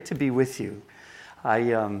To be with you.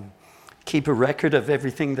 I keep a record of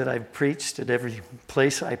everything that I've preached at every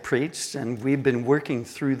place I preached, and we've been working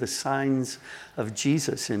through the signs of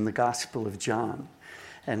Jesus in the Gospel of John.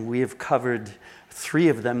 And we have covered 3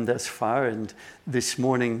 of them thus far, and this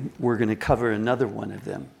morning we're going to cover another one of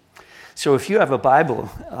them. So if you have a Bible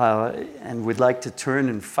and would like to turn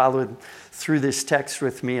and follow through this text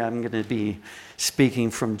with me, I'm going to be speaking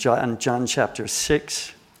from John chapter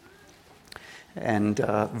 6. And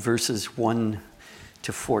verses 1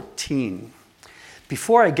 to 14.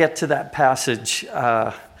 Before I get to that passage,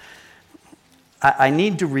 I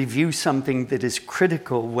need to review something that is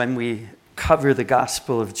critical when we cover the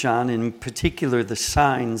Gospel of John, in particular the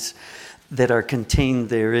signs that are contained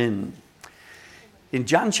therein. In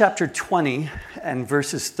John chapter 20 and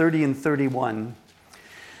verses 30 and 31,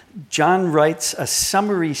 John writes a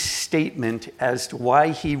summary statement as to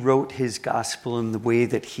why he wrote his Gospel in the way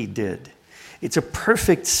that he did. It's a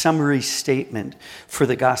perfect summary statement for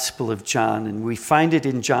the Gospel of John, and we find it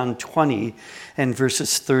in John 20 and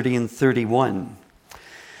verses 30 and 31.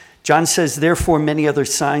 John says, "Therefore many other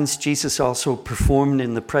signs Jesus also performed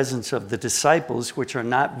in the presence of the disciples, which are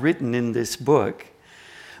not written in this book.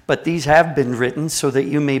 But these have been written so that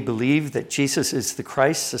you may believe that Jesus is the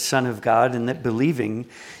Christ, the Son of God, and that believing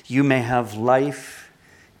you may have life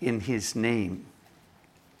in his name."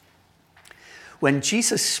 When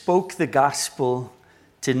Jesus spoke the gospel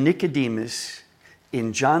to Nicodemus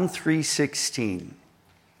in John 3:16,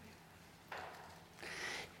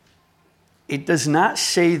 it does not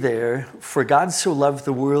say there, "For God so loved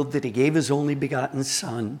the world that he gave his only begotten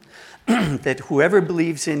Son, that whoever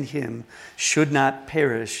believes in him should not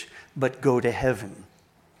perish but go to heaven."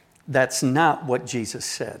 That's not what Jesus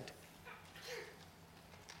said.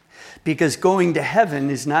 Because going to heaven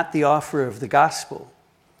is not the offer of the gospel.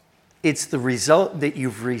 It's the result that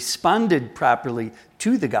you've responded properly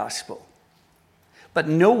to the gospel. But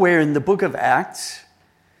nowhere in the book of Acts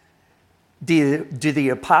do the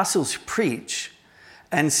apostles preach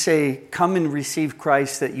and say, "Come and receive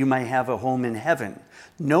Christ that you may have a home in heaven."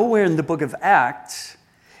 Nowhere in the book of Acts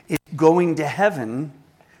is going to heaven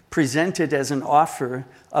presented as an offer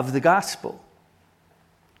of the gospel.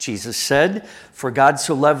 Jesus said, "For God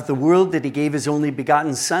so loved the world that he gave his only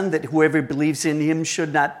begotten Son, that whoever believes in him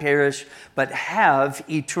should not perish, but have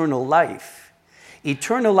eternal life."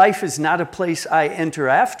 Eternal life is not a place I enter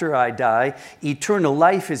after I die. Eternal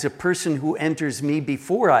life is a person who enters me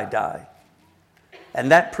before I die. And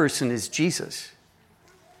that person is Jesus.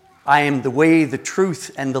 I am the way, the truth,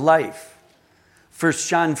 and the life. 1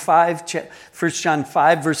 John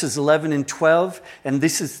 5 verses 11 and 12, and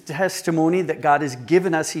this is the testimony that God has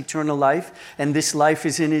given us eternal life, and this life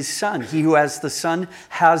is in his Son. He who has the Son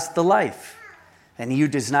has the life, and he who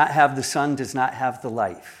does not have the Son does not have the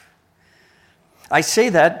life. I say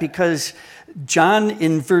that because John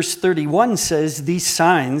in verse 31 says, "These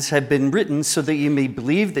signs have been written so that you may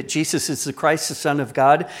believe that Jesus is the Christ, the Son of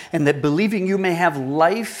God, and that believing you may have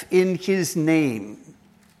life in his name."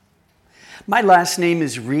 My last name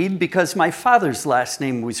is Reid because my father's last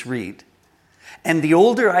name was Reid. And the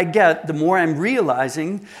older I get, the more I'm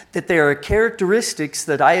realizing that there are characteristics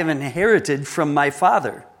that I have inherited from my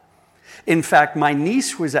father. In fact, my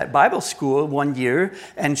niece was at Bible school one year,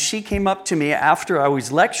 and she came up to me after I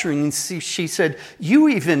was lecturing, and she said, you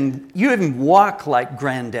even walk like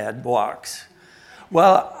Granddad walks."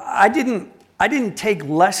 Well, I didn't take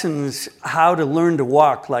lessons how to learn to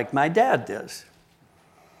walk like my dad does.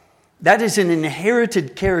 That is an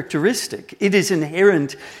inherited characteristic. It is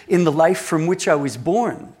inherent in the life from which I was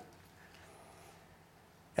born.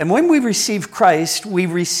 And when we receive Christ, we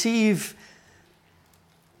receive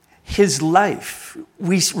his life.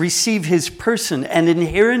 We receive his person. And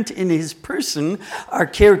inherent in his person are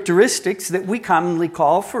characteristics that we commonly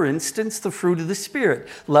call, for instance, the fruit of the Spirit: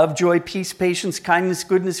 love, joy, peace, patience, kindness,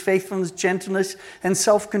 goodness, faithfulness, gentleness, and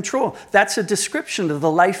self-control. That's a description of the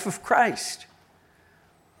life of Christ.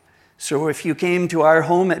 So if you came to our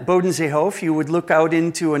home at Bodenseehof, you would look out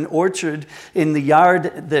into an orchard in the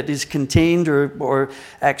yard that is contained or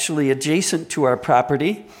actually adjacent to our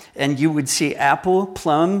property, and you would see apple,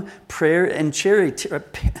 plum, pear, and cherry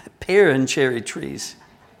trees.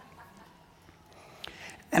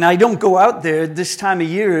 And I don't go out there this time of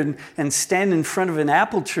year and stand in front of an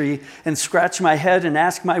apple tree and scratch my head and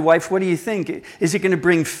ask my wife, "What do you think? Is it going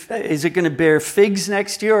to bear figs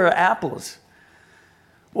next year or apples?"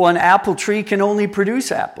 Well, an apple tree can only produce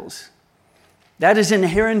apples. That is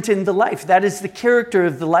inherent in the life. That is the character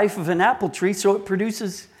of the life of an apple tree, so it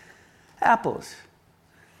produces apples.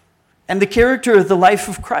 And the character of the life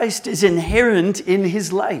of Christ is inherent in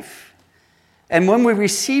his life. And when we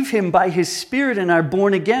receive him by his Spirit and are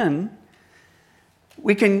born again,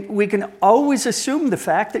 we can always assume the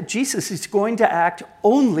fact that Jesus is going to act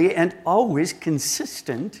only and always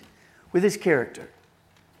consistent with his character.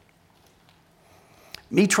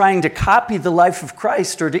 Me trying to copy the life of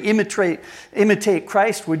Christ or to imitate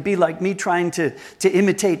Christ would be like me trying to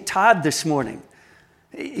imitate Todd this morning.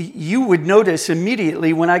 You would notice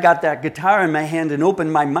immediately when I got that guitar in my hand and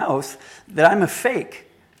opened my mouth that I'm a fake.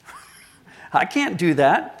 I can't do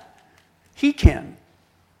that. He can.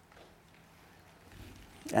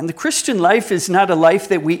 And the Christian life is not a life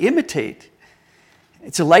that we imitate.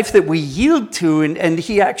 It's a life that we yield to, and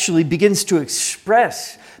he actually begins to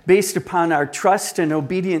express based upon our trust and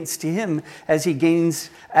obedience to him as he gains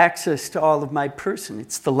access to all of my person.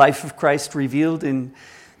 It's the life of Christ revealed in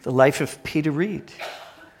the life of Peter Reid.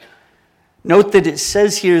 Note that it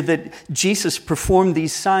says here that Jesus performed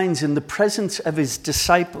these signs in the presence of his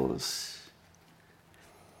disciples.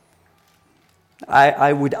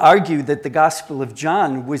 I would argue that the Gospel of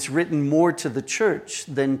John was written more to the church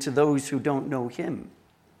than to those who don't know him.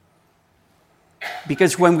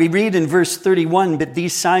 Because when we read in verse 31, but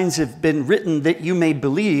these signs have been written that you may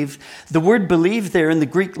believe, the word believe there in the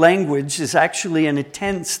Greek language is actually in a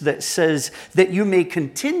tense that says that you may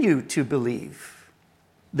continue to believe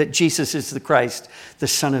that Jesus is the Christ, the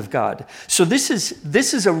Son of God. So this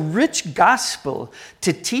is a rich gospel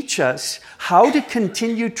to teach us how to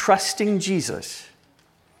continue trusting Jesus.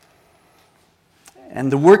 And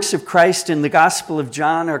the works of Christ in the Gospel of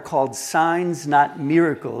John are called signs, not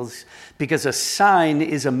miracles, because a sign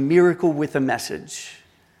is a miracle with a message.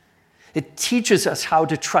 It teaches us how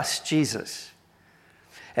to trust Jesus.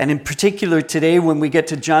 And in particular today, when we get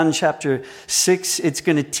to John chapter 6, it's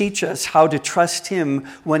going to teach us how to trust him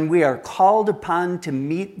when we are called upon to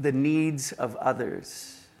meet the needs of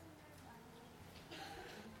others.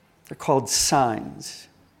 They're called signs.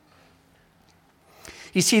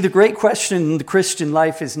 You see, the great question in the Christian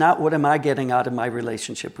life is not what am I getting out of my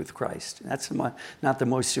relationship with Christ. That's not the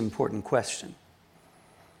most important question.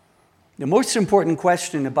 The most important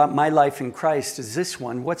question about my life in Christ is this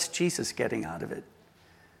one: what's Jesus getting out of it?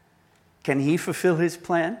 Can he fulfill his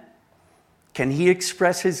plan? Can he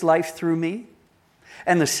express his life through me?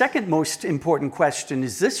 And the second most important question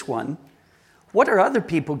is this one: what are other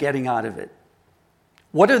people getting out of it?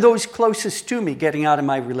 What are those closest to me getting out of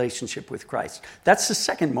my relationship with Christ? That's the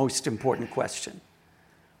second most important question.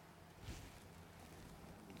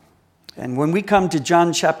 And when we come to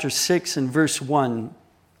John chapter 6 and verse 1,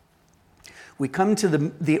 we come to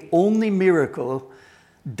the only miracle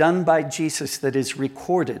done by Jesus that is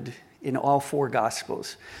recorded in all four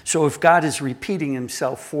Gospels. So if God is repeating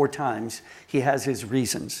himself 4 times, he has his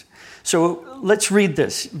reasons. So let's read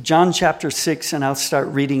this. John chapter 6, and I'll start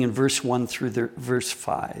reading in verse 1 through verse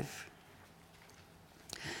 5.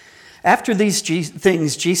 After these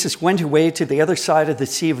things, Jesus went away to the other side of the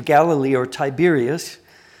Sea of Galilee, or Tiberias.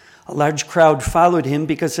 A large crowd followed him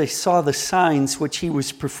because they saw the signs which he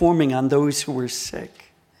was performing on those who were sick.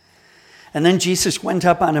 And then Jesus went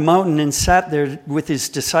up on a mountain and sat there with his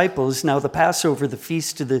disciples. Now the Passover, the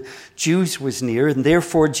feast of the Jews, was near, and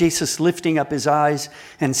therefore Jesus, lifting up his eyes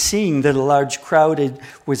and seeing that a large crowd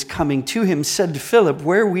was coming to him, said to Philip,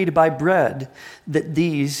 "Where are we to buy bread that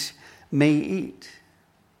these may eat?"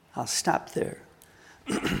 I'll stop there.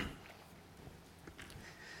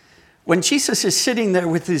 When Jesus is sitting there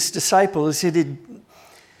with his disciples, he'd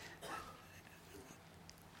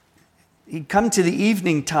come to the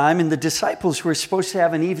evening time, and the disciples were supposed to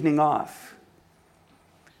have an evening off.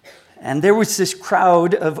 And there was this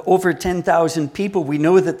crowd of over 10,000 people. We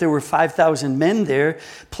know that there were 5,000 men there,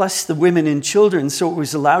 plus the women and children, so it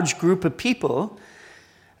was a large group of people.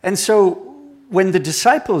 And so when the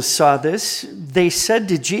disciples saw this, they said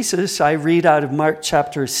to Jesus, I read out of Mark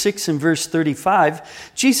chapter 6 and verse 35,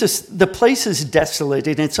 "Jesus, the place is desolate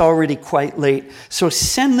and it's already quite late, so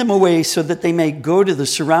send them away so that they may go to the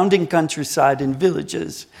surrounding countryside and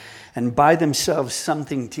villages and buy themselves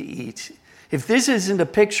something to eat." If this isn't a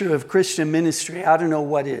picture of Christian ministry, I don't know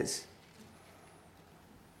what is.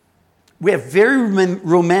 We have very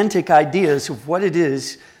romantic ideas of what it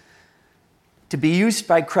is to be used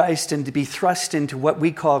by Christ and to be thrust into what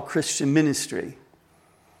we call Christian ministry.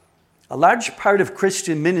 A large part of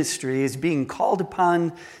Christian ministry is being called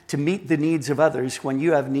upon to meet the needs of others when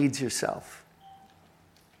you have needs yourself.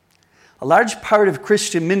 A large part of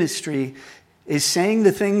Christian ministry is saying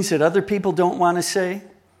the things that other people don't want to say,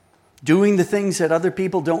 doing the things that other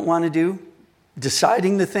people don't want to do,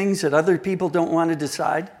 deciding the things that other people don't want to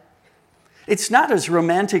decide. It's not as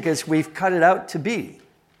romantic as we've cut it out to be.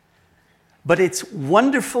 But it's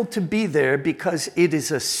wonderful to be there because it is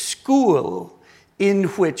a school in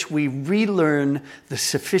which we relearn the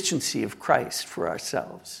sufficiency of Christ for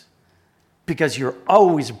ourselves. Because you're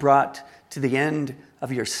always brought to the end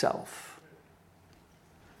of yourself.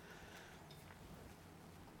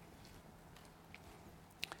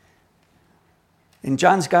 In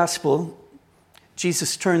John's Gospel,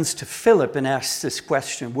 Jesus turns to Philip and asks this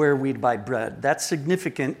question, where we'd buy bread. That's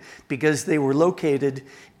significant because they were located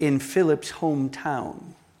in Philip's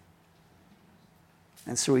hometown.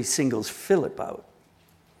 And so he singles Philip out.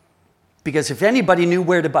 Because if anybody knew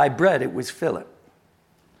where to buy bread, it was Philip.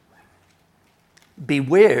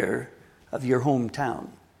 Beware of your hometown.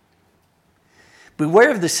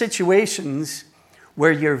 Beware of the situations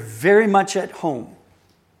where you're very much at home.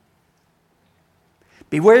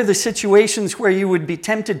 Beware of the situations where you would be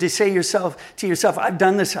tempted to say to yourself, I've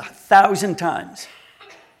done this 1,000 times.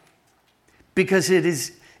 Because it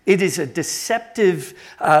is a deceptive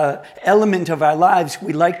element of our lives.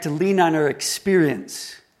 We like to lean on our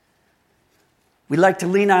experience. We like to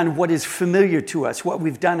lean on what is familiar to us, what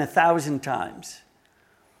we've done 1,000 times.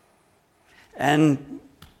 And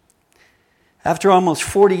after almost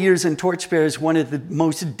 40 years in torchbearers, one of the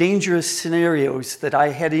most dangerous scenarios that I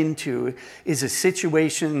head into is a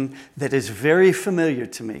situation that is very familiar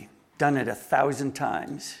to me, done it 1,000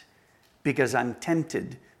 times, because I'm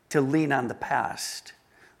tempted to lean on the past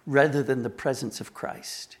rather than the presence of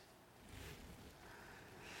Christ.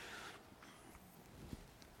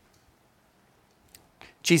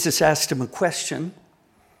 Jesus asked him a question.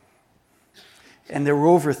 And there were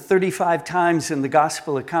over 35 times in the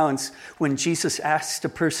gospel accounts when Jesus asked a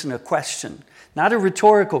person a question. Not a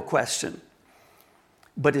rhetorical question,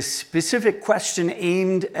 but a specific question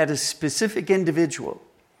aimed at a specific individual.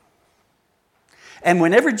 And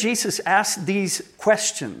whenever Jesus asked these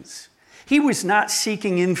questions, he was not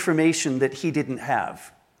seeking information that he didn't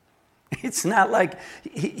have. It's not like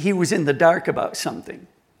he was in the dark about something.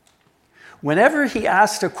 Whenever he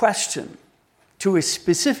asked a question to a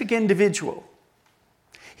specific individual,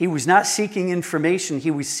 he was not seeking information, he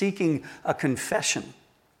was seeking a confession.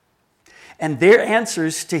 And their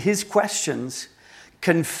answers to his questions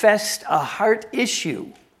confessed a heart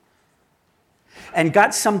issue and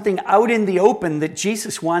got something out in the open that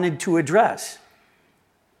Jesus wanted to address.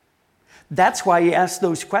 That's why he asked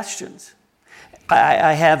those questions.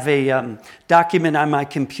 I have a document on my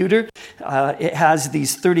computer. It has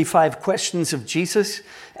these 35 questions of Jesus,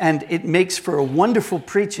 and it makes for a wonderful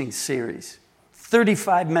preaching series.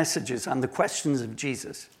 35 messages on the questions of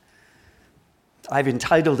Jesus. I've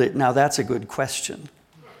entitled it, Now That's a Good Question.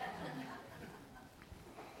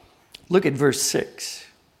 Look at verse 6.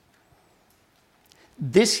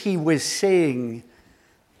 This he was saying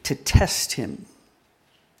to test him.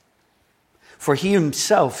 For he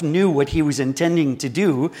himself knew what he was intending to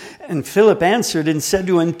do. And Philip answered and said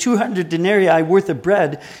to him, 200 denarii worth of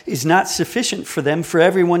bread is not sufficient for them, for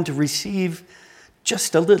everyone to receive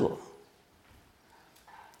just a little.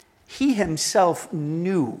 He himself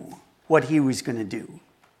knew what he was going to do.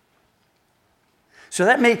 So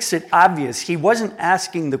that makes it obvious. He wasn't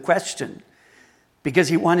asking the question because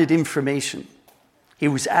he wanted information. He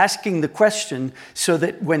was asking the question so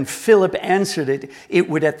that when Philip answered it, it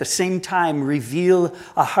would at the same time reveal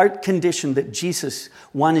a heart condition that Jesus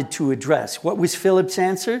wanted to address. What was Philip's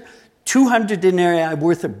answer? 200 denarii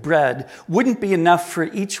worth of bread wouldn't be enough for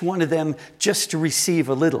each one of them just to receive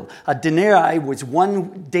a little. A denarii was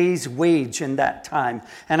 1 day's wage in that time.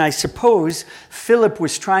 And I suppose Philip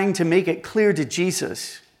was trying to make it clear to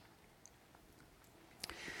Jesus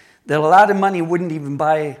that a lot of money wouldn't even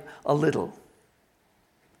buy a little.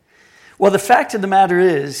 Well, the fact of the matter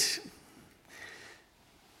is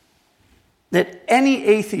that any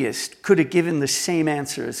atheist could have given the same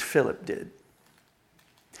answer as Philip did.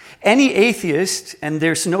 Any atheist, and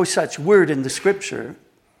there's no such word in the scripture,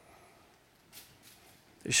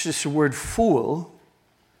 it's just the word fool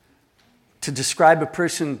to describe a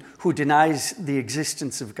person who denies the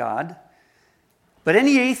existence of God. But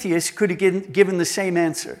any atheist could have given the same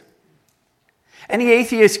answer. Any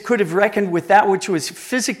atheist could have reckoned with that which was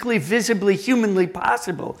physically, visibly, humanly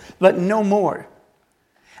possible, but no more.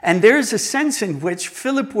 And there's a sense in which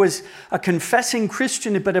Philip was a confessing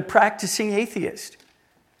Christian, but a practicing atheist.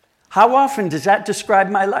 How often does that describe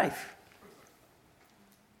my life?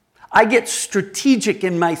 I get strategic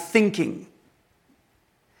in my thinking.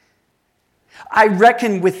 I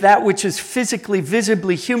reckon with that which is physically,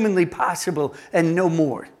 visibly, humanly possible, and no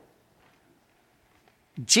more.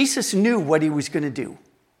 Jesus knew what he was going to do.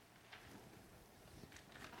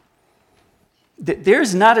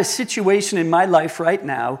 There's not a situation in my life right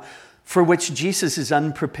now for which Jesus is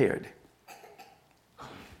unprepared.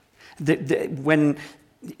 When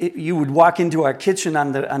you would walk into our kitchen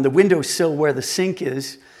on the windowsill where the sink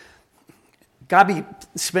is. Gabi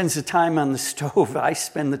spends the time on the stove. I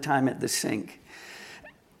spend the time at the sink.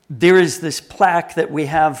 There is this plaque that we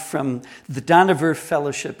have from the Donaver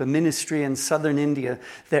Fellowship, a ministry in southern India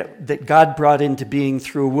that God brought into being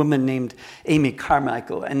through a woman named Amy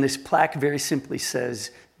Carmichael. And this plaque very simply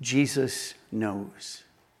says, Jesus knows.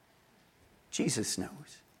 Jesus knows.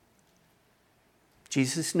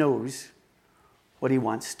 Jesus knows what he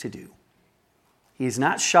wants to do. He is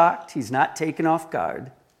not shocked. He's not taken off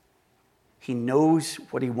guard. He knows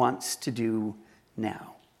what he wants to do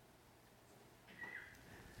now.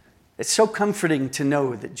 It's so comforting to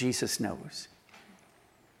know that Jesus knows.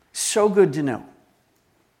 So good to know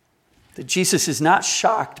that Jesus is not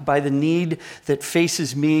shocked by the need that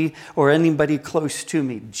faces me or anybody close to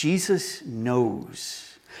me. Jesus knows.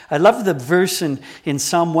 I love the verse in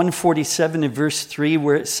Psalm 147 and verse 3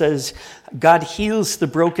 where it says, God heals the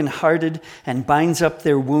brokenhearted and binds up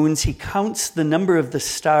their wounds. He counts the number of the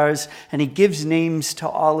stars and he gives names to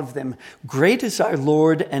all of them. Great is our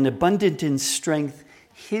Lord and abundant in strength.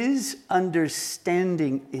 His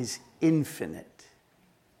understanding is infinite.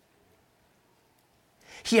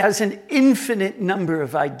 He has an infinite number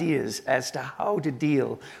of ideas as to how to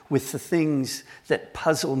deal with the things that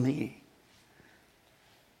puzzle me.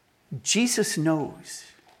 Jesus knows,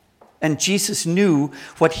 and Jesus knew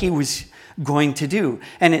what he was going to do.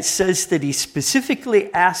 And it says that he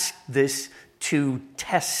specifically asked this to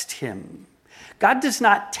test him. God does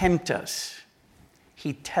not tempt us.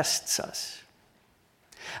 He tests us.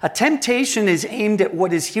 A temptation is aimed at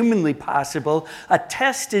what is humanly possible. A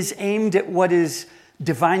test is aimed at what is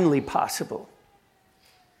divinely possible.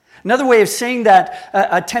 Another way of saying that,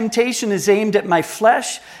 a temptation is aimed at my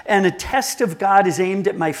flesh, and a test of God is aimed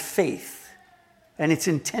at my faith. And it's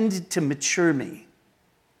intended to mature me.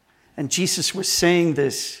 And Jesus was saying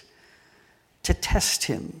this to test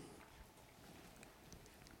him.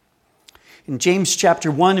 In James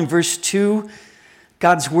chapter 1 and verse 2,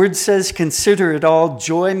 God's word says, consider it all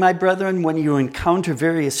joy, my brethren, when you encounter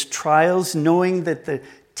various trials, knowing that the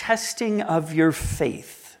testing of your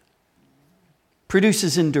faith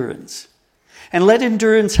produces endurance. And let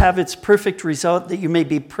endurance have its perfect result, that you may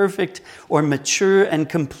be perfect or mature and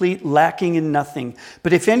complete, lacking in nothing.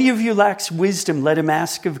 But if any of you lacks wisdom, let him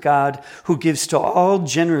ask of God, who gives to all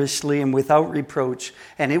generously and without reproach,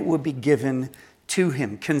 and it will be given to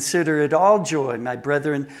him. Consider it all joy, my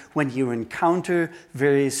brethren, when you encounter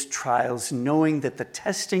various trials, knowing that the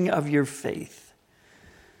testing of your faith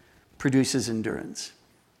produces endurance.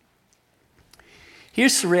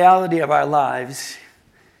 Here's the reality of our lives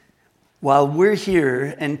while we're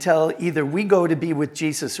here until either we go to be with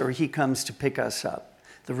Jesus or he comes to pick us up.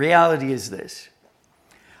 The reality is this.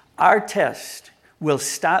 Our test will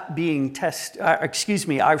stop being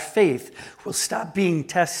our faith will stop being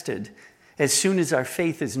tested as soon as our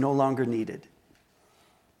faith is no longer needed.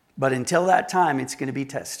 But until that time, it's going to be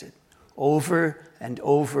tested over and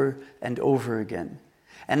over and over again.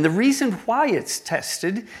 And the reason why it's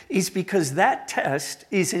tested is because that test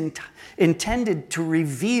is intended to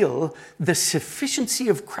reveal the sufficiency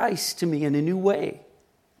of Christ to me in a new way.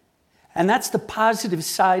 And that's the positive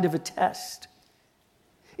side of a test.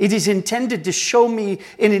 It is intended to show me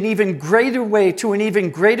in an even greater way, to an even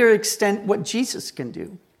greater extent, what Jesus can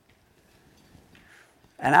do.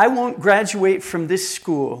 And I won't graduate from this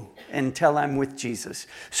school until I'm with Jesus.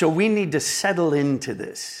 So we need to settle into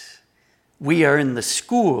this. We are in the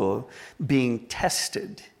school being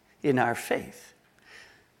tested in our faith.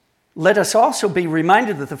 Let us also be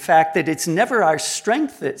reminded of the fact that it's never our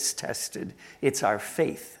strength that's tested, it's our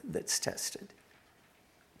faith that's tested.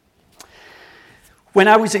 When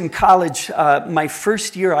I was in college, my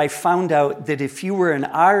first year, I found out that if you were an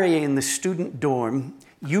RA in the student dorm,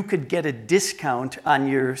 you could get a discount on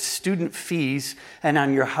your student fees and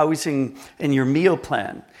on your housing and your meal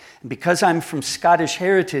plan. And because I'm from Scottish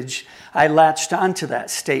heritage, I latched onto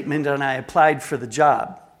that statement and I applied for the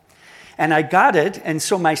job. And I got it, and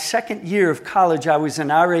so my second year of college, I was an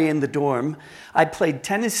RA in the dorm. I played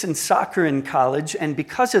tennis and soccer in college, and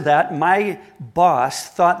because of that, my boss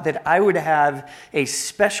thought that I would have a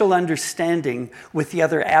special understanding with the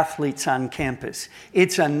other athletes on campus.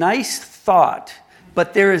 It's a nice thought,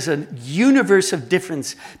 but there is a universe of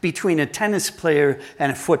difference between a tennis player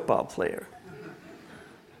and a football player.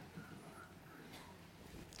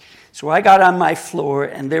 So I got on my floor,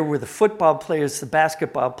 and there were the football players, the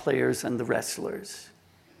basketball players, and the wrestlers.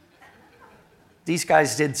 These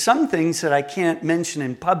guys did some things that I can't mention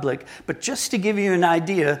in public, but just to give you an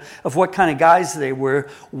idea of what kind of guys they were,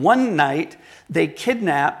 one night they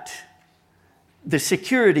kidnapped the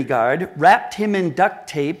security guard wrapped him in duct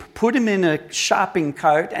tape, put him in a shopping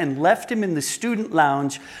cart, and left him in the student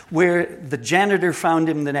lounge where the janitor found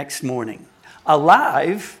him the next morning.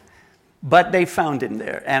 Alive, but they found him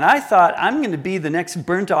there. And I thought, I'm going to be the next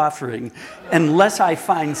burnt offering unless I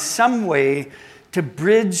find some way to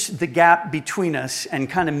bridge the gap between us and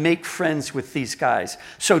kind of make friends with these guys.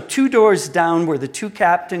 So 2 doors down were the 2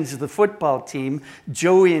 captains of the football team,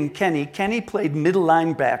 Joey and Kenny. Kenny played middle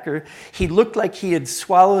linebacker. He looked like he had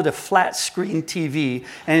swallowed a flat screen TV,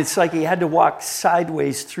 and it's like he had to walk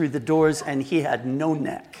sideways through the doors, and he had no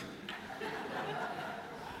neck.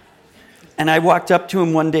 And I walked up to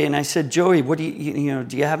him one day and I said, Joey, what do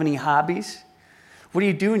you have any hobbies? What do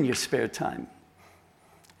you do in your spare time?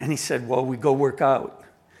 And he said, well, we go work out.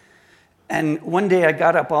 And one day I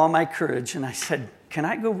got up all my courage and I said, can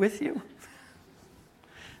I go with you?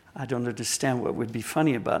 I don't understand what would be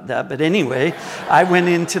funny about that. But anyway, I went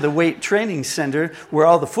into the weight training center where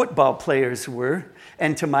all the football players were.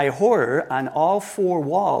 And to my horror, on all 4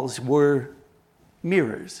 walls were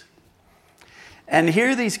mirrors. And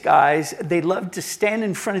here these guys, they loved to stand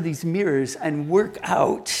in front of these mirrors and work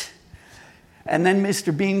out. And then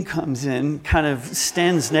Mr. Bean comes in, kind of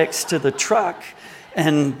stands next to the truck,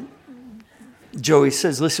 and Joey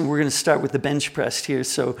says, listen, we're going to start with the bench press here.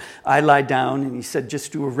 So I lie down, and he said,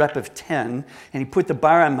 just do a rep of 10. And he put the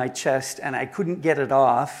bar on my chest, and I couldn't get it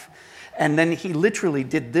off. And then he literally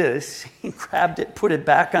did this. He grabbed it, put it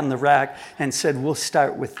back on the rack, and said, we'll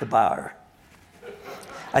start with the bar.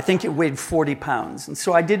 I think it weighed 40 pounds. And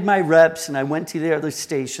so I did my reps, and I went to the other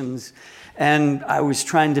stations, and I was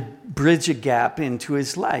trying to bridge a gap into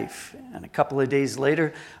his life. And a couple of days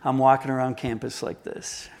later, I'm walking around campus like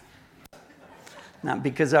this. Not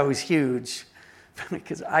because I was huge, but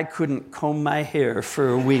because I couldn't comb my hair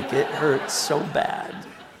for a week. It hurt so bad.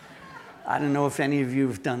 I don't know if any of you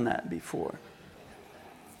have done that before.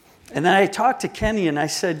 And then I talked to Kenny and I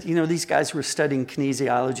said, these guys were studying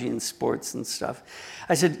kinesiology and sports and stuff.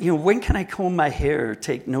 I said, when can I comb my hair or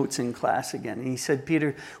take notes in class again? And he said,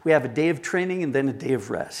 Peter, we have a day of training and then a day of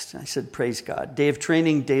rest. And I said, praise God. Day of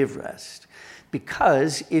training, day of rest.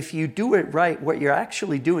 Because if you do it right, what you're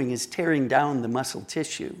actually doing is tearing down the muscle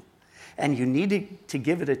tissue. And you need to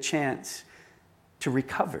give it a chance to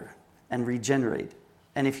recover and regenerate.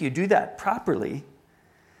 And if you do that properly,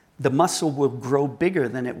 the muscle will grow bigger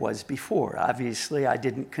than it was before. Obviously, I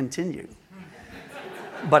didn't continue.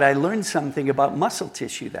 But I learned something about muscle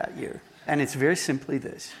tissue that year, and it's very simply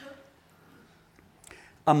this.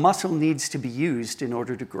 A muscle needs to be used in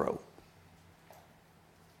order to grow.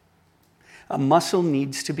 A muscle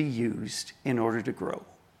needs to be used in order to grow.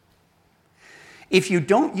 If you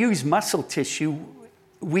don't use muscle tissue,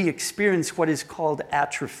 we experience what is called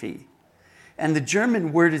atrophy. And the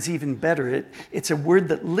German word is even better. It's a word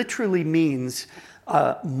that literally means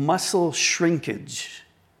muscle shrinkage.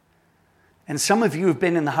 And some of you have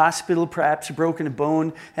been in the hospital, perhaps broken a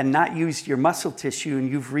bone, and not used your muscle tissue, and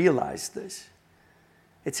you've realized this.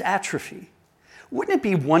 It's atrophy. Wouldn't it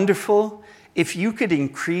be wonderful if you could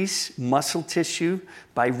increase muscle tissue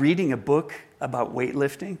by reading a book about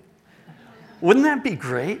weightlifting? Wouldn't that be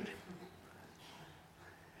great?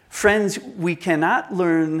 Friends, we cannot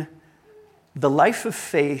learn the life of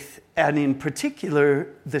faith, and in particular,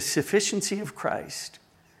 the sufficiency of Christ,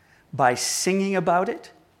 by singing about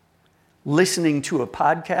it, listening to a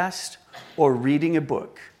podcast, or reading a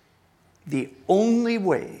book. The only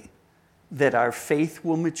way that our faith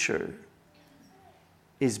will mature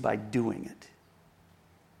is by doing it.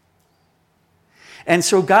 And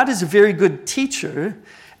so God is a very good teacher,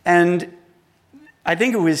 and I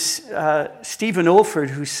think it was Stephen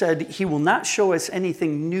Olford who said he will not show us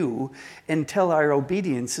anything new until our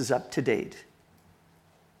obedience is up to date.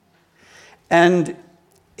 And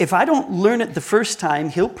if I don't learn it the first time,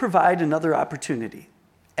 he'll provide another opportunity,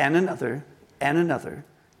 and another, and another,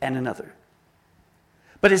 and another.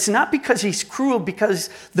 But it's not because he's cruel, because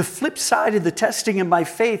the flip side of the testing of my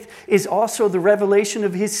faith is also the revelation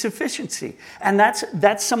of his sufficiency. And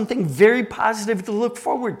that's something very positive to look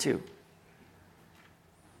forward to.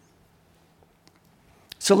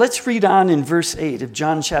 So let's read on in verse 8 of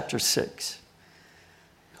John chapter 6.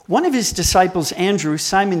 One of his disciples, Andrew,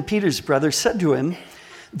 Simon Peter's brother, said to him,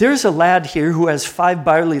 "There's a lad here who has 5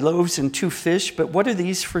 barley loaves and 2 fish, but what are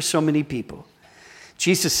these for so many people?"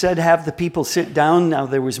 Jesus said, "Have the people sit down." Now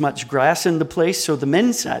there was much grass in the place, so the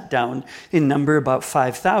men sat down, in number about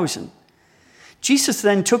 5,000. Jesus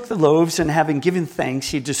then took the loaves, and having given thanks,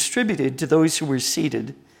 he distributed to those who were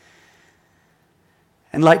seated,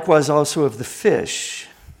 and likewise also of the fish,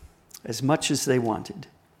 as much as they wanted.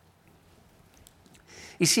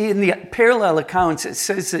 You see, in the parallel accounts, it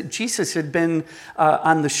says that Jesus had been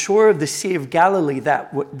on the shore of the Sea of Galilee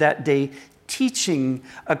that day, teaching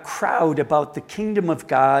a crowd about the kingdom of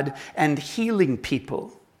God and healing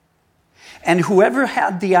people. And whoever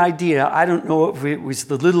had the idea, I don't know if it was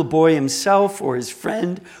the little boy himself or his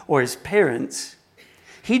friend or his parents,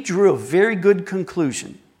 he drew a very good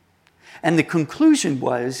conclusion. And the conclusion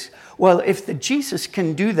was, well, if the Jesus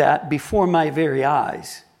can do that before my very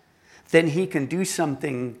eyes, then he can do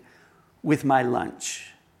something with my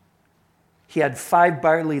lunch. He had 5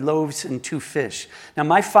 barley loaves and 2 fish. Now,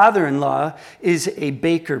 my father-in-law is a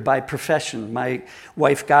baker by profession. My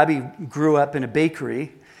wife, Gabi, grew up in a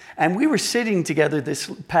bakery. And we were sitting together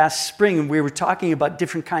this past spring, and we were talking about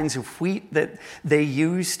different kinds of wheat that they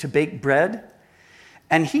use to bake bread.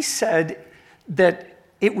 And he said that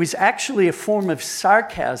it was actually a form of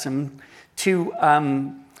sarcasm to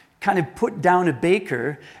kind of put down a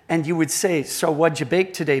baker, and you would say, so what'd you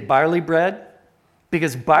bake today, barley bread?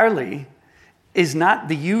 Because barley is not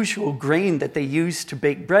the usual grain that they use to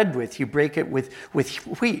bake bread with. You break it with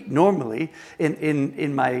wheat normally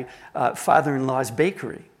in my father-in-law's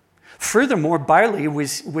bakery. Furthermore, barley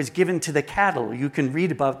was given to the cattle. You can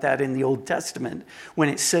read about that in the Old Testament when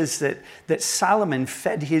it says that Solomon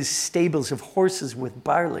fed his stables of horses with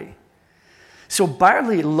barley. So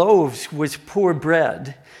barley loaves was poor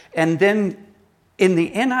bread. And then in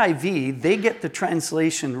the NIV, they get the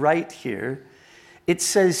translation right here. It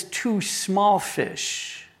says 2 small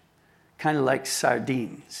fish, kind of like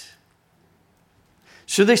sardines.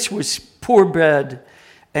 So this was poor bread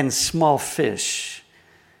and small fish.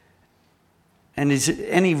 And is there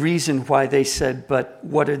any reason why they said, but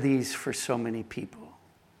what are these for so many people?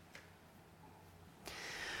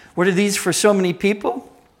 What are these for so many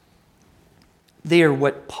people? They are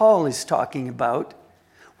what Paul is talking about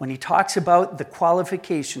when he talks about the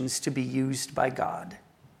qualifications to be used by God.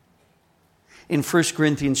 In 1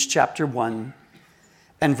 Corinthians chapter 1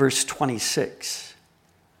 and verse 26.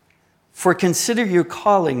 For consider your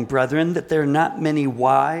calling, brethren, that there are not many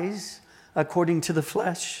wise according to the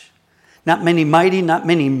flesh, not many mighty, not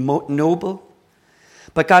many noble.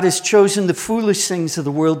 But God has chosen the foolish things of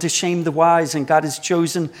the world to shame the wise, and God has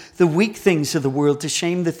chosen the weak things of the world to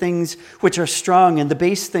shame the things which are strong, and the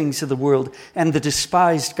base things of the world, and the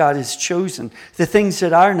despised God has chosen, the things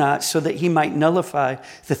that are not, so that he might nullify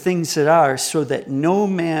the things that are, so that no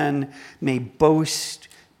man may boast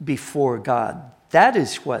before God. That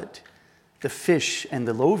is what the fish and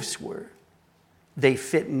the loaves were. They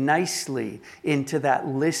fit nicely into that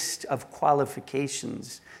list of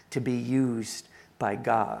qualifications to be used by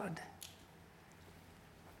God.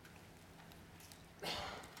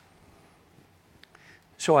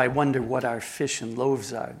 So I wonder what our fish and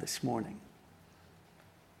loaves are this morning.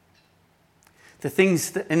 The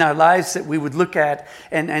things in our lives that we would look at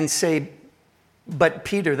and say, but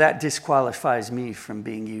Peter, that disqualifies me from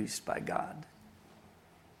being used by God.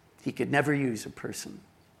 He could never use a person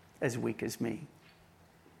as weak as me.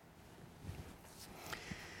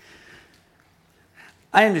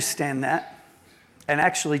 I understand that. And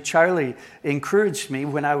actually, Charlie encouraged me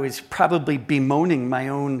when I was probably bemoaning my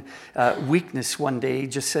own weakness one day. He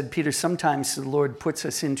just said, Peter, sometimes the Lord puts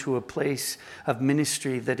us into a place of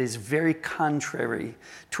ministry that is very contrary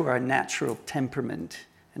to our natural temperament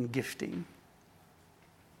and gifting.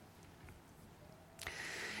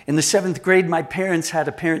 In the 7th grade, my parents had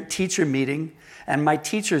a parent-teacher meeting, and my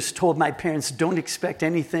teachers told my parents, don't expect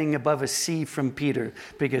anything above a C from Peter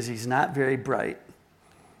because he's not very bright.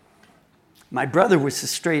 My brother was a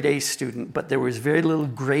straight A student, but there was very little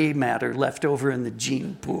gray matter left over in the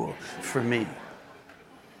gene pool for me.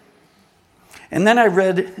 And then I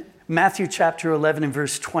read Matthew chapter 11 and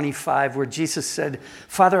verse 25, where Jesus said,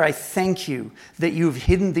 Father, I thank you that you've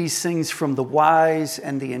hidden these things from the wise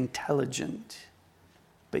and the intelligent,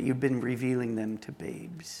 but you've been revealing them to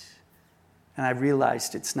babes. And I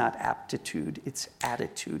realized it's not aptitude, it's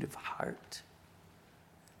attitude of heart.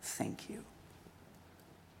 Thank you.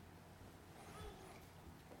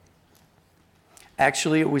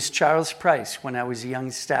 Actually, it was Charles Price when I was a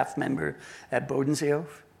young staff member at Bodenseehof.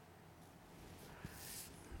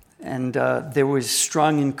 And there was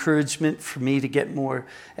strong encouragement for me to get more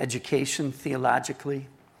education theologically.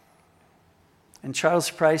 And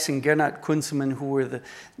Charles Price and Gernot Kunzelman,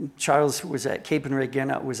 Charles was at Capenray,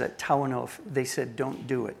 Gernot was at Tauernhof, they said, don't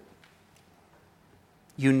do it.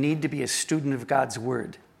 You need to be a student of God's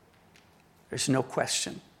word. There's no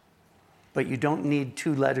question. But you don't need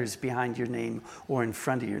 2 letters behind your name or in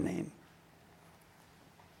front of your name.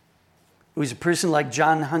 It was a person like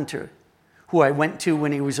John Hunter, who I went to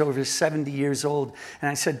when he was over 70 years old.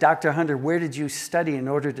 And I said, Dr. Hunter, where did you study in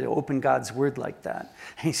order to open God's word like that?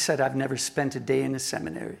 And he said, I've never spent a day in a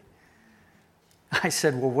seminary. I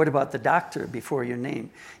said, well, what about the doctor before your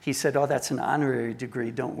name? He said, oh, that's an honorary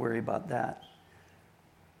degree. Don't worry about that.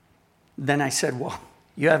 Then I said, well,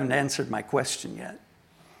 you haven't answered my question yet.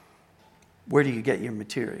 Where do you get your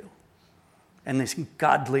material? And this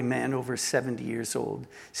godly man over 70 years old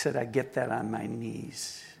said, I get that on my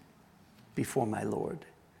knees before my Lord.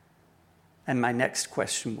 And my next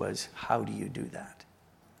question was, how do you do that?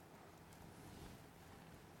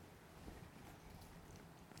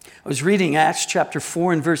 I was reading Acts chapter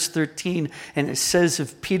 4 and verse 13, and it says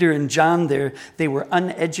of Peter and John there, they were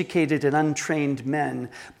uneducated and untrained men,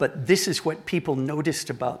 but this is what people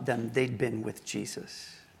noticed about them. They'd been with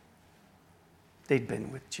Jesus. They'd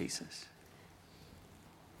been with Jesus.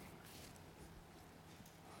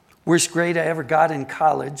 Worst grade I ever got in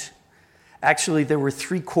college. Actually, there were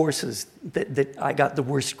 3 courses that I got the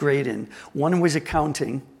worst grade in. One was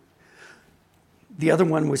accounting. The other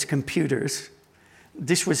one was computers.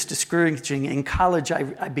 This was discouraging. In college,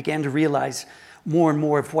 I began to realize more and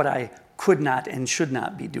more of what I could not and should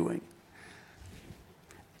not be doing.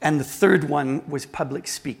 And the third one was public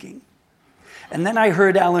speaking. And then I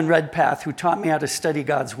heard Alan Redpath, who taught me how to study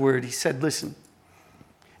God's word. He said, listen,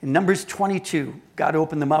 in Numbers 22, God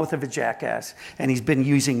opened the mouth of a jackass, and he's been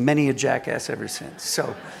using many a jackass ever since.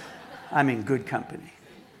 So I'm in good company.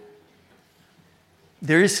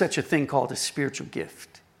 There is such a thing called a spiritual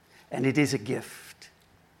gift, and it is a gift.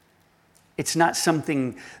 It's not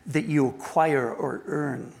something that you acquire or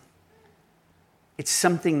earn. It's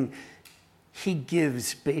something he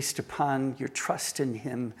gives based upon your trust in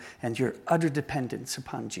him and your utter dependence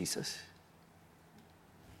upon Jesus.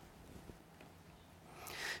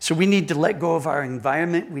 So we need to let go of our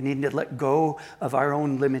environment. We need to let go of our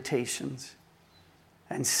own limitations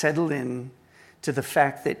and settle in to the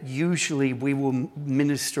fact that usually we will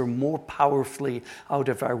minister more powerfully out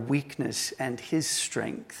of our weakness and his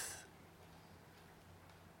strength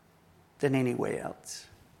than any way else.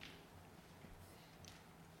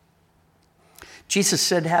 Jesus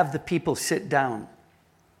said, have the people sit down.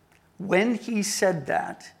 When he said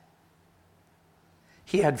that,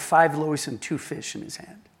 he had 5 loaves and 2 fish in his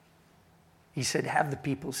hand. He said, have the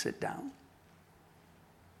people sit down.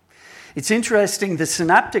 It's interesting, the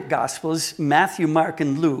synoptic gospels, Matthew, Mark,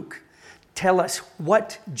 and Luke, tell us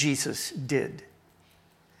what Jesus did.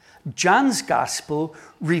 John's gospel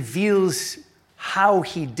reveals how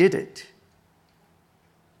he did it.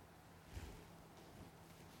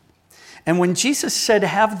 And when Jesus said,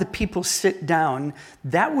 have the people sit down,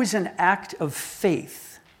 that was an act of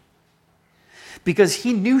faith because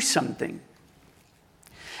he knew something.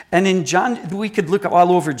 And in John, we could look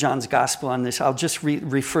all over John's gospel on this. I'll just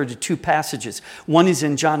refer to 2 passages. One is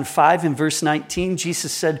in John 5 in verse 19.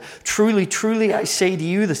 Jesus said, truly, truly, I say to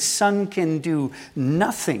you, the Son can do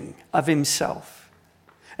nothing of himself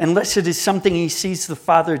unless it is something he sees the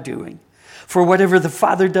Father doing. For whatever the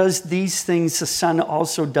Father does, these things the Son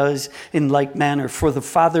also does in like manner. For the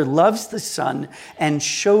Father loves the Son and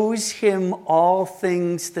shows him all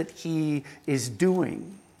things that he is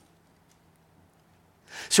doing.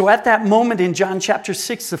 So at that moment in John chapter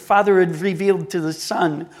 6, the Father had revealed to the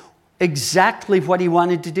Son exactly what he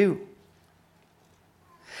wanted to do.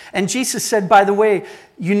 And Jesus said, by the way,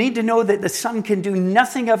 you need to know that the Son can do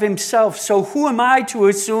nothing of himself. So who am I to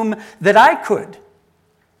assume that I could?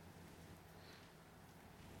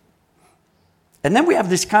 And then we have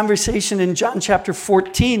this conversation in John chapter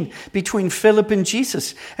 14 between Philip and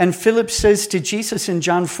Jesus. And Philip says to Jesus in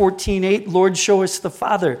John 14:8, Lord, show us the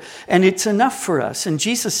Father, and it's enough for us. And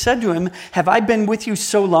Jesus said to him, have I been with you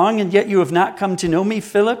so long, and yet you have not come to know me,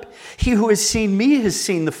 Philip? He who has seen me has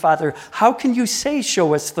seen the Father. How can you say,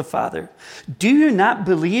 show us the Father? Do you not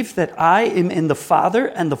believe that I am in the Father,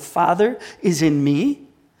 and the Father is in me?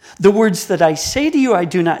 The words that I say to you, I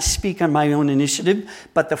do not speak on my own initiative,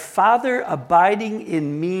 but the Father abiding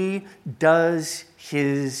in me does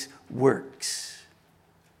his works.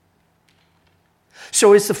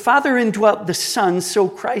 So as the Father indwelt the Son, so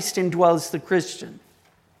Christ indwells the Christian.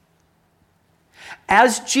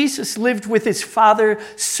 As Jesus lived with his Father,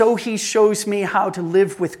 so he shows me how to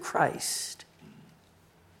live with Christ.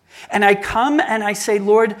 And I come and I say,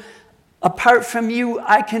 Lord, apart from you,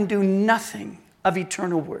 I can do nothing of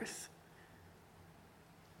eternal worth.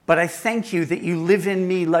 But I thank you that you live in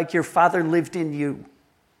me like your Father lived in you.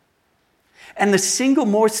 And the single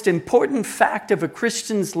most important fact of a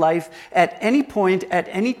Christian's life at any point, at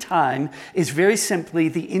any time, is very simply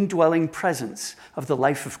the indwelling presence of the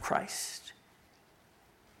life of Christ.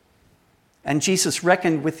 And Jesus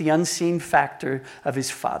reckoned with the unseen factor of his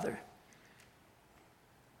Father.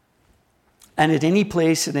 And at any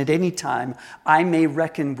place and at any time, I may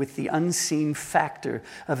reckon with the unseen factor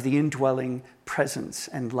of the indwelling presence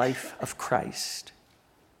and life of Christ.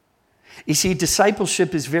 You see,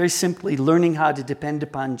 discipleship is very simply learning how to depend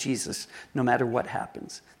upon Jesus no matter what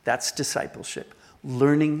happens. That's discipleship,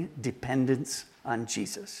 learning dependence on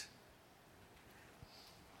Jesus.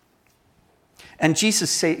 And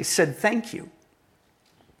Jesus said, thank you.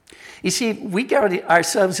 You see, we get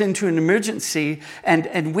ourselves into an emergency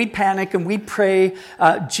and we panic and we pray.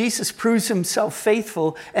 Jesus proves himself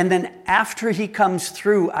faithful. And then after he comes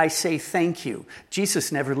through, I say thank you.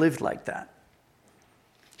 Jesus never lived like that.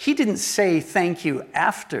 He didn't say thank you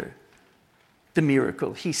after the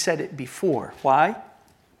miracle. He said it before. Why?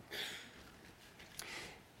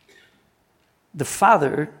 The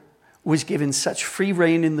Father was given such free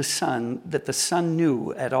rein in the Son that the Son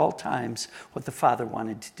knew at all times what the Father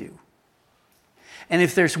wanted to do. And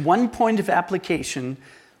if there's one point of application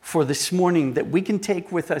for this morning that we can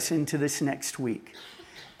take with us into this next week,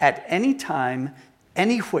 at any time,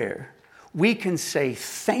 anywhere, we can say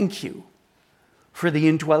thank you for the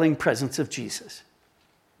indwelling presence of Jesus.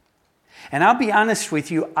 And I'll be honest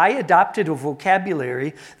with you, I adopted a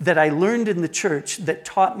vocabulary that I learned in the church that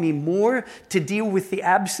taught me more to deal with the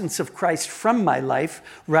absence of Christ from my life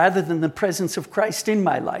rather than the presence of Christ in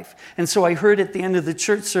my life. And so I heard at the end of the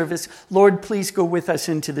church service, Lord, please go with us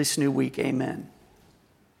into this new week. Amen.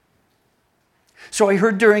 So I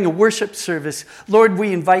heard during a worship service, Lord,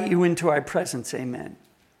 we invite you into our presence. Amen.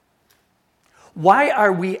 Why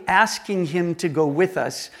are we asking him to go with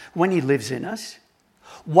us when he lives in us?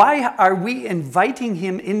 Why are we inviting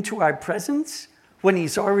him into our presence when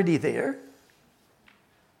he's already there?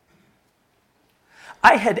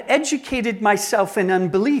 I had educated myself in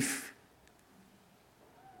unbelief.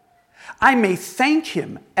 I may thank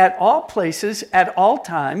him at all places, at all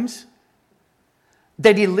times,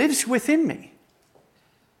 that he lives within me.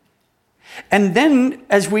 And then,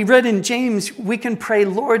 as we read in James, we can pray,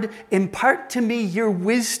 Lord, impart to me your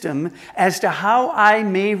wisdom as to how I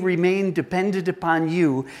may remain dependent upon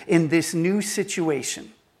you in this new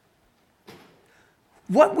situation.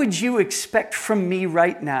 What would you expect from me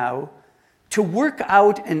right now to work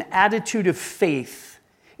out an attitude of faith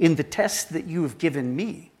in the test that you have given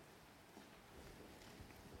me?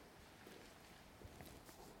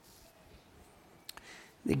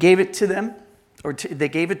 They gave it to them. They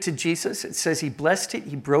gave it to Jesus. It says he blessed it,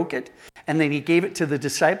 he broke it, and then he gave it to the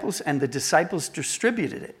disciples, and the disciples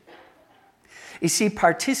distributed it. You see,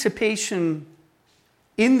 participation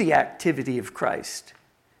in the activity of Christ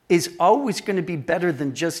is always going to be better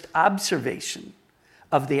than just observation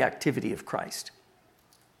of the activity of Christ.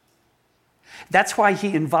 That's why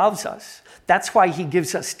he involves us. That's why he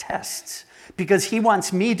gives us tests. Because he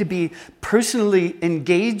wants me to be personally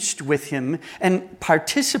engaged with him and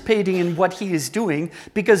participating in what he is doing,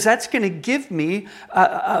 because that's going to give me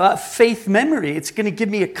a faith memory. It's going to give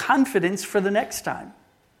me a confidence for the next time.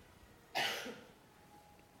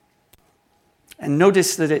 And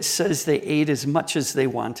notice that it says they ate as much as they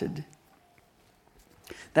wanted.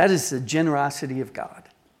 That is the generosity of God.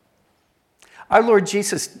 Our Lord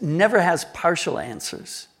Jesus never has partial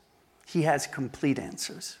answers. He has complete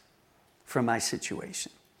answers for my situation.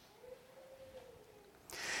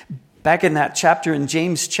 Back in that chapter in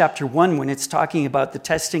James chapter 1, when it's talking about the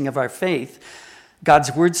testing of our faith,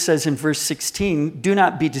 God's word says in verse 16, do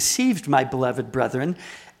not be deceived, my beloved brethren.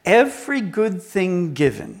 Every good thing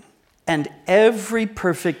given and every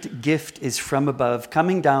perfect gift is from above,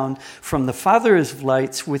 coming down from the Father of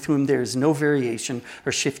lights, with whom there is no variation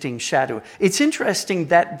or shifting shadow. It's interesting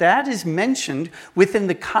that that is mentioned within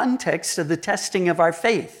the context of the testing of our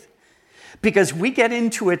faith. Because we get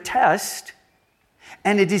into a test,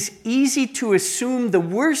 and it is easy to assume the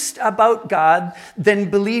worst about God than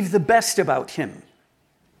believe the best about him.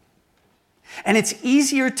 And it's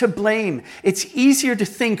easier to blame. It's easier to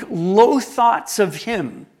think low thoughts of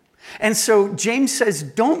him. And so James says,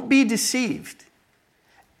 don't be deceived.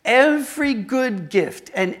 Every good gift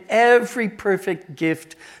and every perfect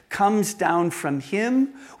gift comes down from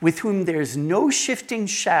him, with whom there's no shifting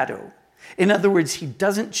shadow. In other words, he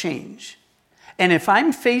doesn't change. And if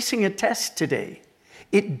I'm facing a test today,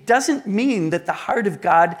 it doesn't mean that the heart of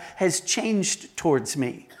God has changed towards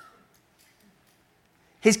me.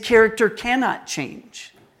 His character cannot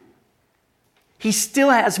change. He still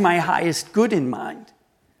has my highest good in mind,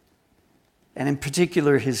 and in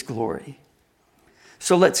particular, his glory.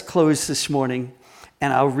 So let's close this morning,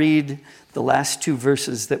 and I'll read the last two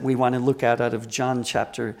verses that we want to look at out of John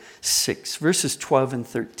chapter 6, verses 12 and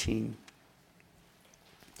 13.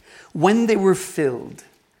 When they were filled,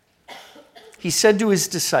 he said to his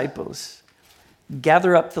disciples,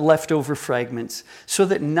 "Gather up the leftover fragments so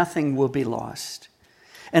that nothing will be lost."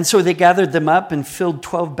 And so they gathered them up and filled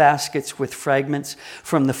 12 baskets with fragments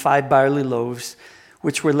from the 5 barley loaves,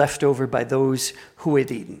 which were left over by those who had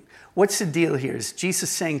eaten. What's the deal here? Is Jesus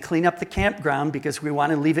saying, clean up the campground because we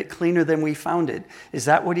want to leave it cleaner than we found it? Is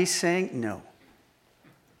that what he's saying? No.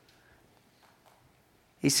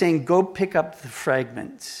 He's saying, go pick up the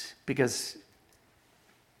fragments because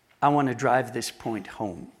I want to drive this point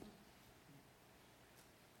home.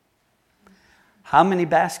 How many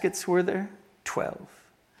baskets were there? 12.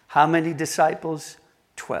 How many disciples?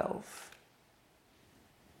 12.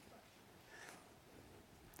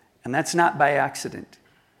 And that's not by accident.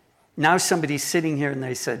 Now somebody's sitting here and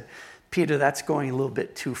they said, Peter, that's going a little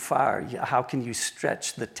bit too far. How can you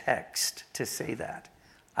stretch the text to say that?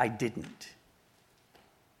 I didn't.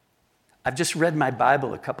 I've just read my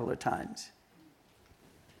Bible a couple of times.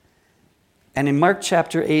 And in Mark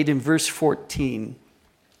chapter 8 and verse 14,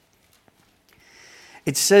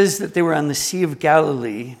 it says that they were on the Sea of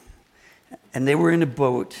Galilee and they were in a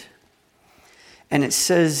boat. And it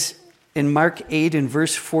says in Mark 8 and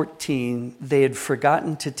verse 14, they had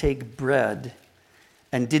forgotten to take bread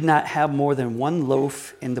and did not have more than 1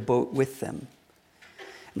 loaf in the boat with them.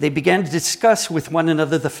 They began to discuss with one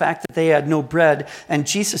another the fact that they had no bread. And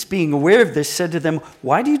Jesus, being aware of this, said to them,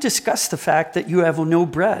 "Why do you discuss the fact that you have no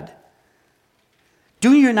bread?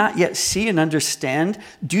 Do you not yet see and understand?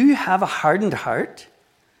 Do you have a hardened heart?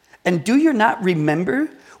 And do you not remember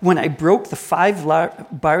when I broke the 5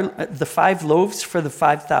 loaves for the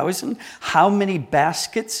 5,000, how many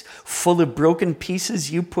baskets full of broken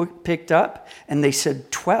pieces you picked up?" And they said,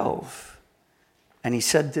 12. And he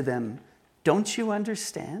said to them, "Don't you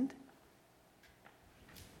understand?"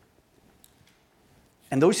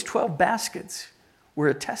 And those 12 baskets were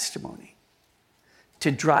a testimony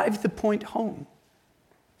to drive the point home.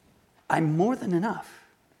 I'm more than enough.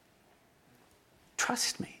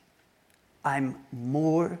 Trust me. I'm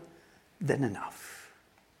more than enough.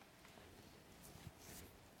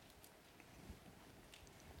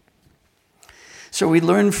 So we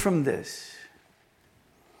learn from this.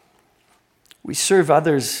 We serve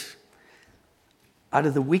others out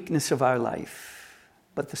of the weakness of our life,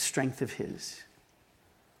 but the strength of His.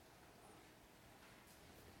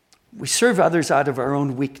 We serve others out of our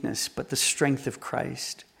own weakness, but the strength of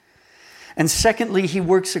Christ. And secondly, He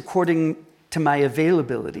works according to my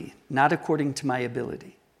availability, not according to my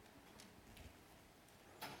ability.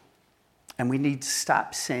 And we need to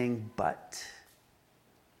stop saying but.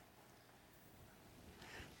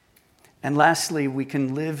 And lastly, we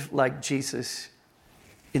can live like Jesus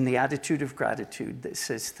in the attitude of gratitude that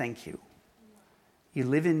says, thank you. You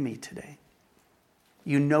live in me today.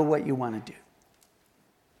 You know what you want to do.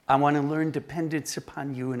 I want to learn dependence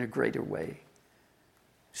upon you in a greater way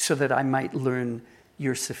so that I might learn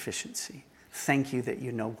your sufficiency. Thank you that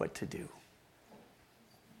you know what to do.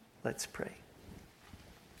 Let's pray.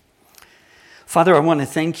 Father, I want to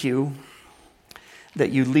thank you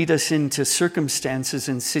that you lead us into circumstances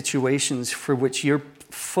and situations for which you're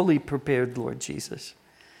fully prepared, Lord Jesus,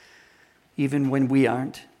 even when we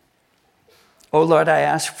aren't. Oh Lord, I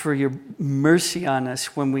ask for your mercy on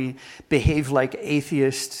us when we behave like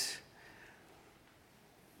atheists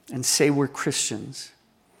and say we're Christians.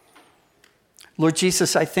 Lord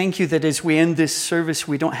Jesus, I thank you that as we end this service,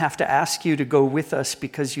 we don't have to ask you to go with us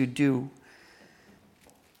because you do.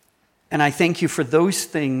 And I thank you for those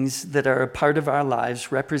things that are a part of our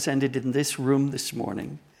lives represented in this room this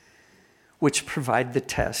morning, which provide the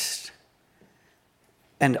test.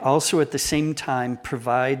 And also at the same time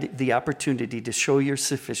provide the opportunity to show your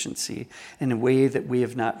sufficiency in a way that we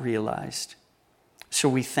have not realized. So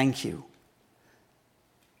we thank you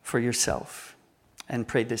for yourself and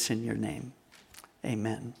pray this in your name.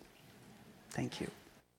 Amen. Thank you.